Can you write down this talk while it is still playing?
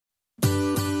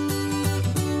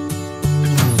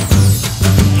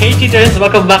Hey cheaters,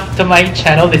 welcome back to my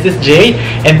channel. This is Jay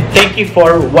and thank you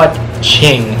for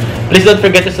watching. Please don't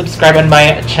forget to subscribe on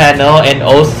my channel and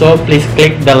also please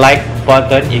click the like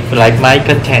button if you like my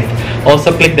content. Also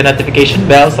click the notification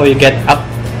bell so you get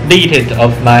updated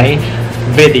of my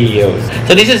videos.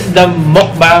 So this is the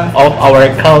mukbang of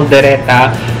our kaldereta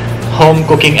home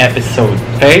cooking episode.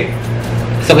 Okay?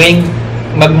 So ngayong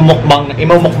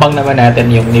imumukbang naman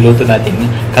natin yung niluto nating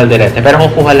kaldereta. Pero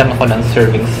kukuha lang ako ng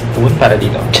serving spoon para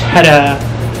dito. Tada!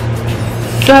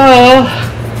 So,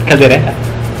 kaldereta.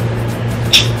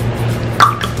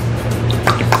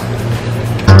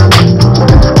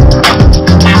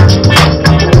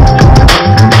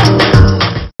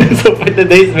 So, for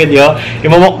today's video,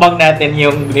 imumukbang natin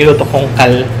yung niluto kong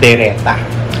kaldereta.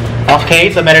 Okay,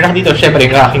 so meron ako dito, syempre,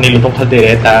 yung aking nilutong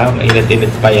kaldereta.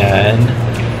 Mainit-init pa yan.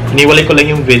 Iniwalay ko lang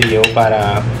yung video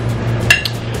para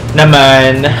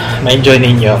naman ma-enjoy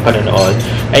ninyo ang panonood.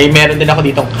 Ay, meron din ako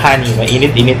ditong kanin.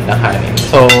 Mainit-init na kanin.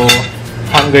 So,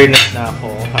 hunger na ako.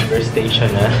 Hunger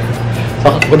station na.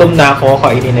 So, gutom na ako.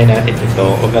 Kainin na natin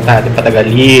ito. Huwag na natin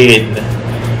patagalin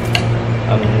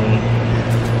ang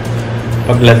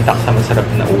paglantak sa masarap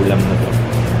na ulam na to.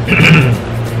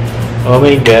 Oh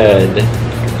my God.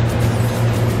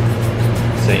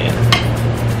 So, yan.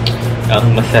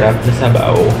 Ang masarap na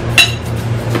sabaw.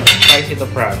 Spicy to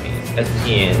promise. As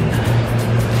in.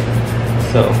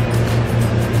 So.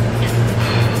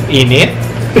 Init.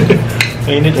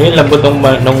 Init. Ay, lambot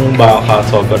ng baka.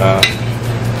 Sobra.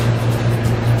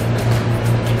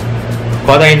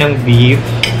 Kuha tayo ng beef,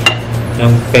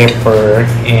 ng pepper,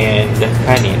 and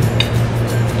kanin.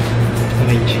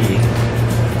 May cheese.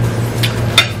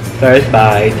 First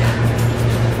bite.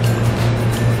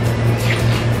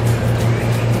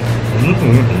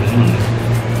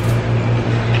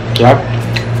 Yup.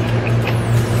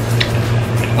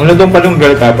 Ano itong palong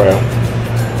bell pepper?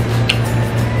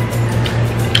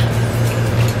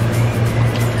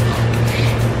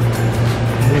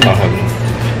 Mahal.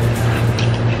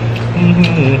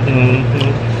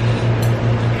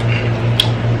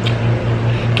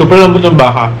 Super lambot ng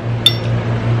baka.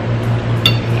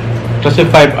 Kasi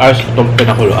 5 hours itong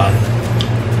pinakuluan.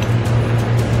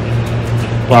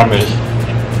 Promise.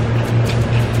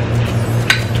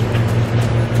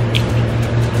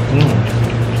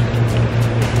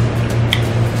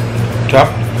 Chop.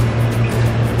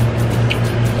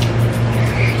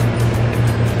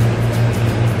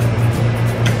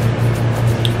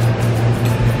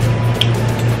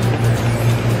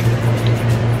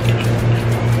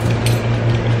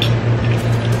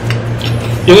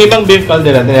 Yung ibang beef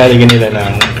kaldereta, nilalagyan nila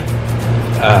ng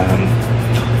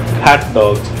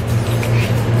hotdog.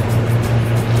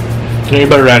 Yung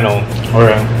iba rano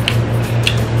or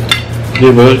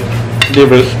liver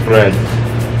spread.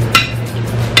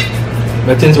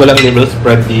 But since walang liver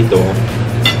spread dito,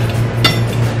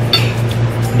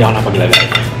 hindi ako napaglagay.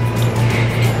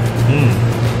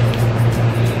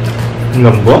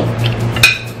 Lambot.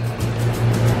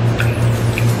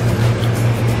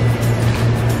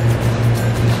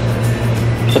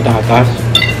 Patatas.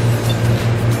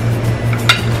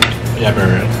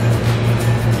 Yummer.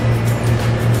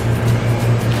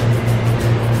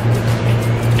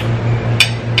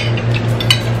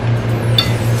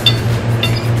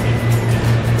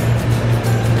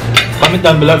 Comment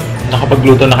down below,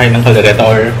 nakapagluto na kayo ng kaldereta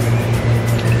or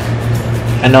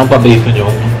ano ang paborito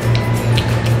nyo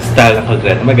style ng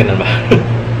kaldereta? May ganun ba?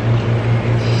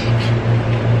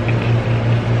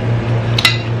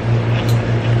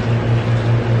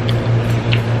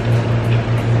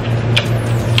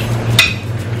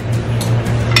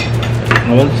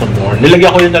 I want some more.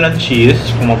 Nilagyan ko yun na ng cheese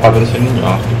kung mapapansin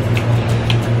nyo.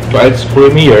 But it's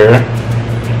creamier.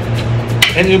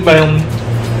 And iba yung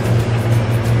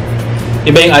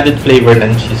added flavor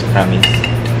ng cheese, promise.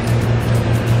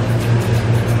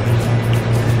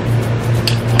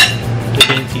 Ito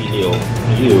yung sili, oh.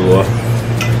 Ew.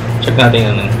 Check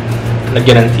natin yung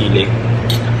lagyan ng sili.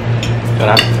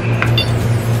 Sarap.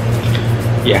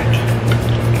 Yeah.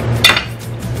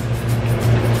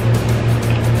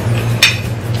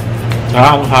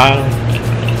 Hang.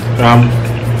 Ram.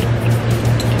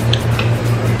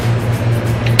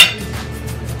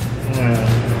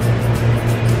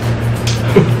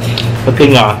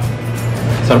 Pati nga,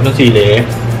 sarap ng sili.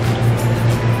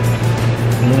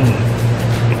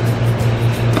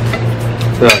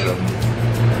 Sarap.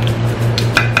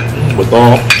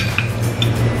 Buto.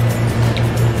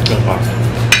 Sarap.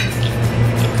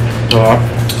 Sarap.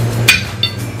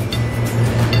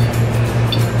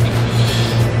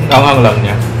 Ang lang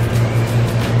niya.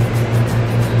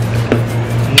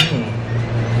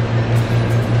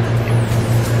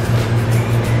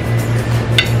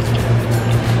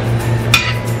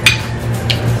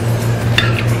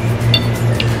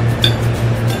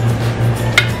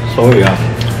 So yum.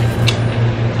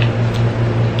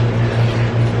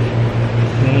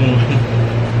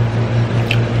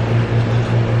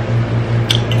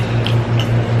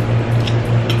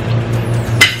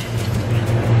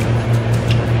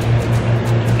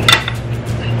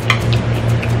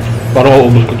 Parang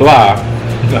uubos ko ito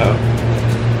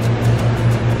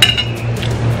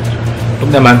Huwag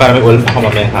naman, para may ulam ako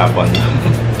mamayang hapon.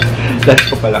 Last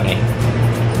ko pa lang eh.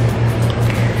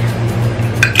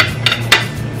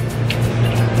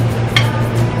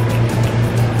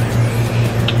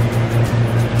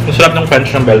 Ang sarap ng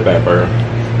crunch ng bell pepper.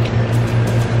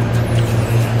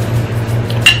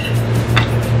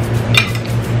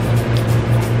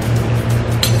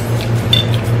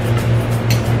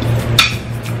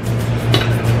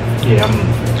 Yum.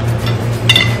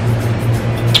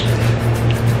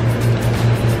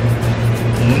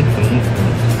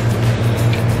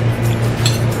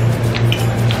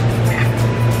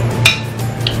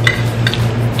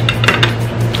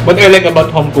 What I like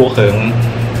about home cooking,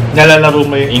 nalalaro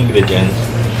mo yung ingredients.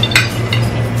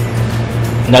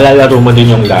 Nalalaro mo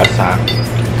din yung lasa.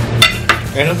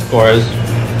 And of course,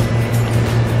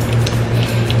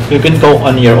 you can cook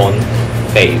on your own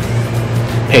pace.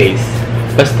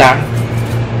 Basta,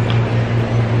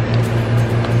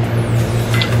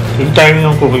 yung time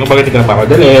ng cooking, kapag hindi ka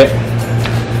napapadali,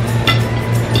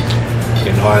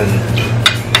 ganon.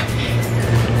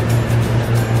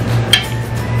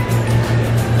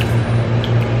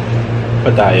 Pa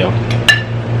tayo.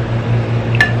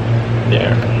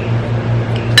 There.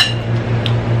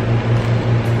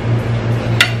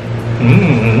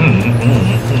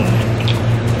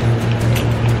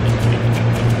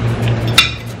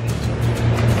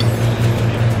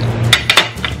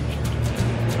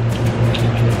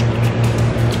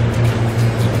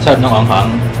 Sarap ng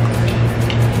anghang.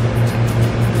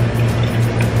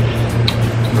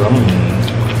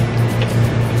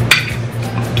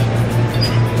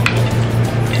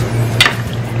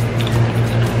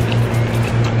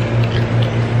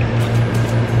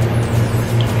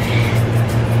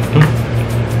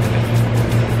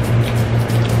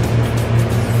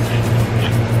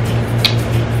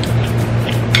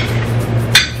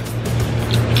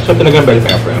 So talagang bell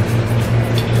pepper.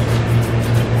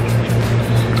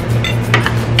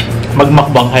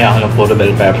 Magmukbang kaya ako ng puro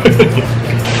bell pepper.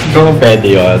 Kung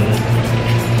pwede yun.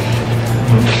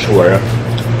 I'm sure.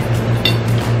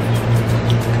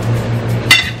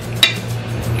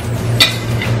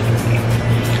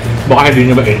 Baka hindi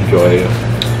nyo ma-enjoy.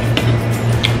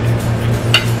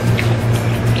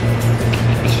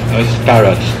 It's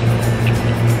carrots.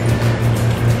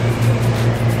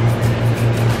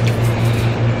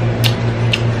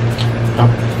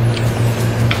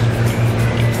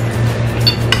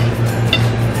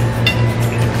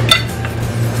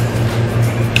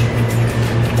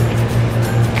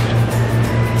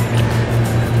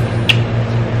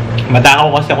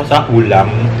 Matakaw kasi ako sa ulam.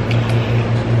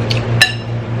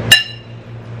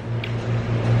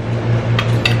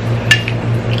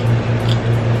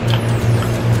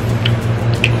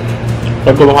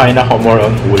 Pag kumakain ako, more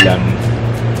on ulam.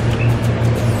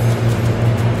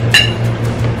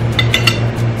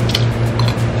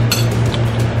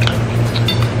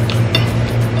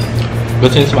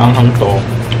 But since maanghang to,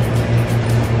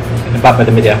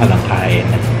 napapadami din ako ng kain.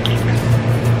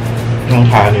 Yung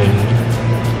kanin.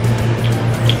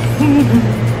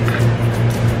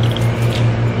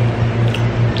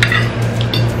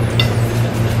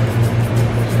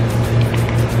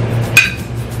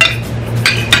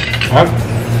 Up.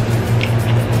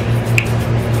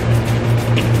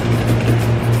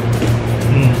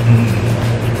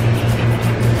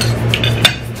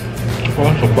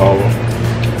 What's the ball?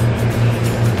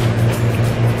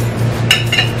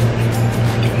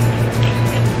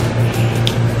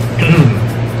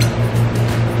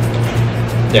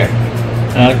 There.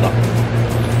 I like that.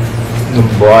 Yung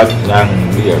broth ng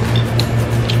beer.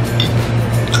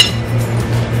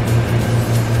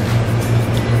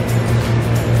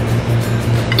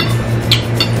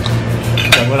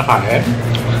 Saan mo nakain?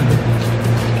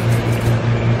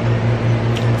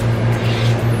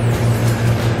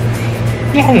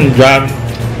 Yung jam.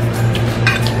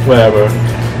 Whatever.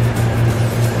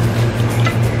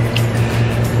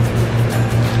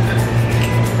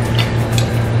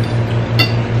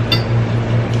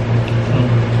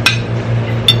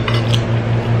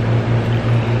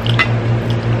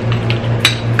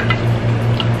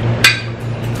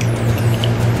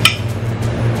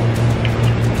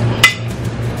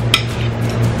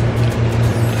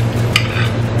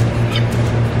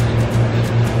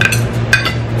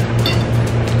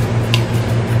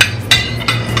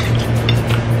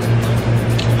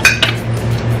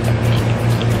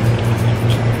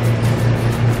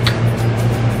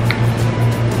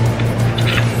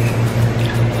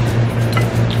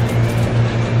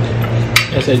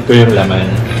 Naside ko yung laman.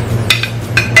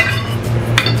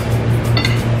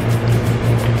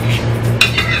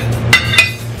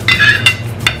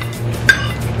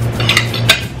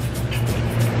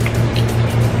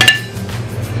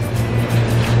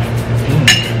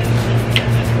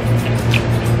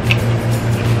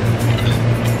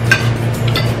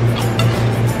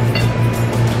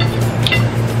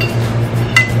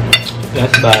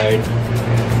 Last bite.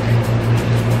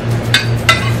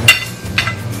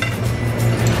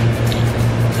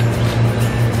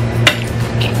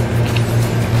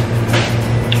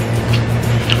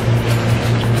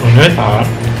 Good, ha?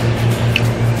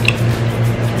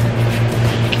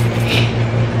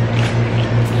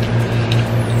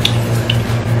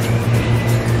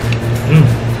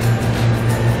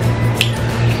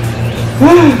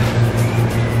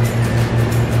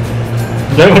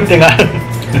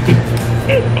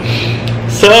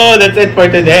 So that's it for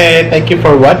today. Thank you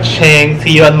for watching.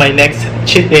 See you on my next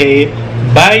cheat day.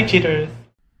 Bye, cheaters.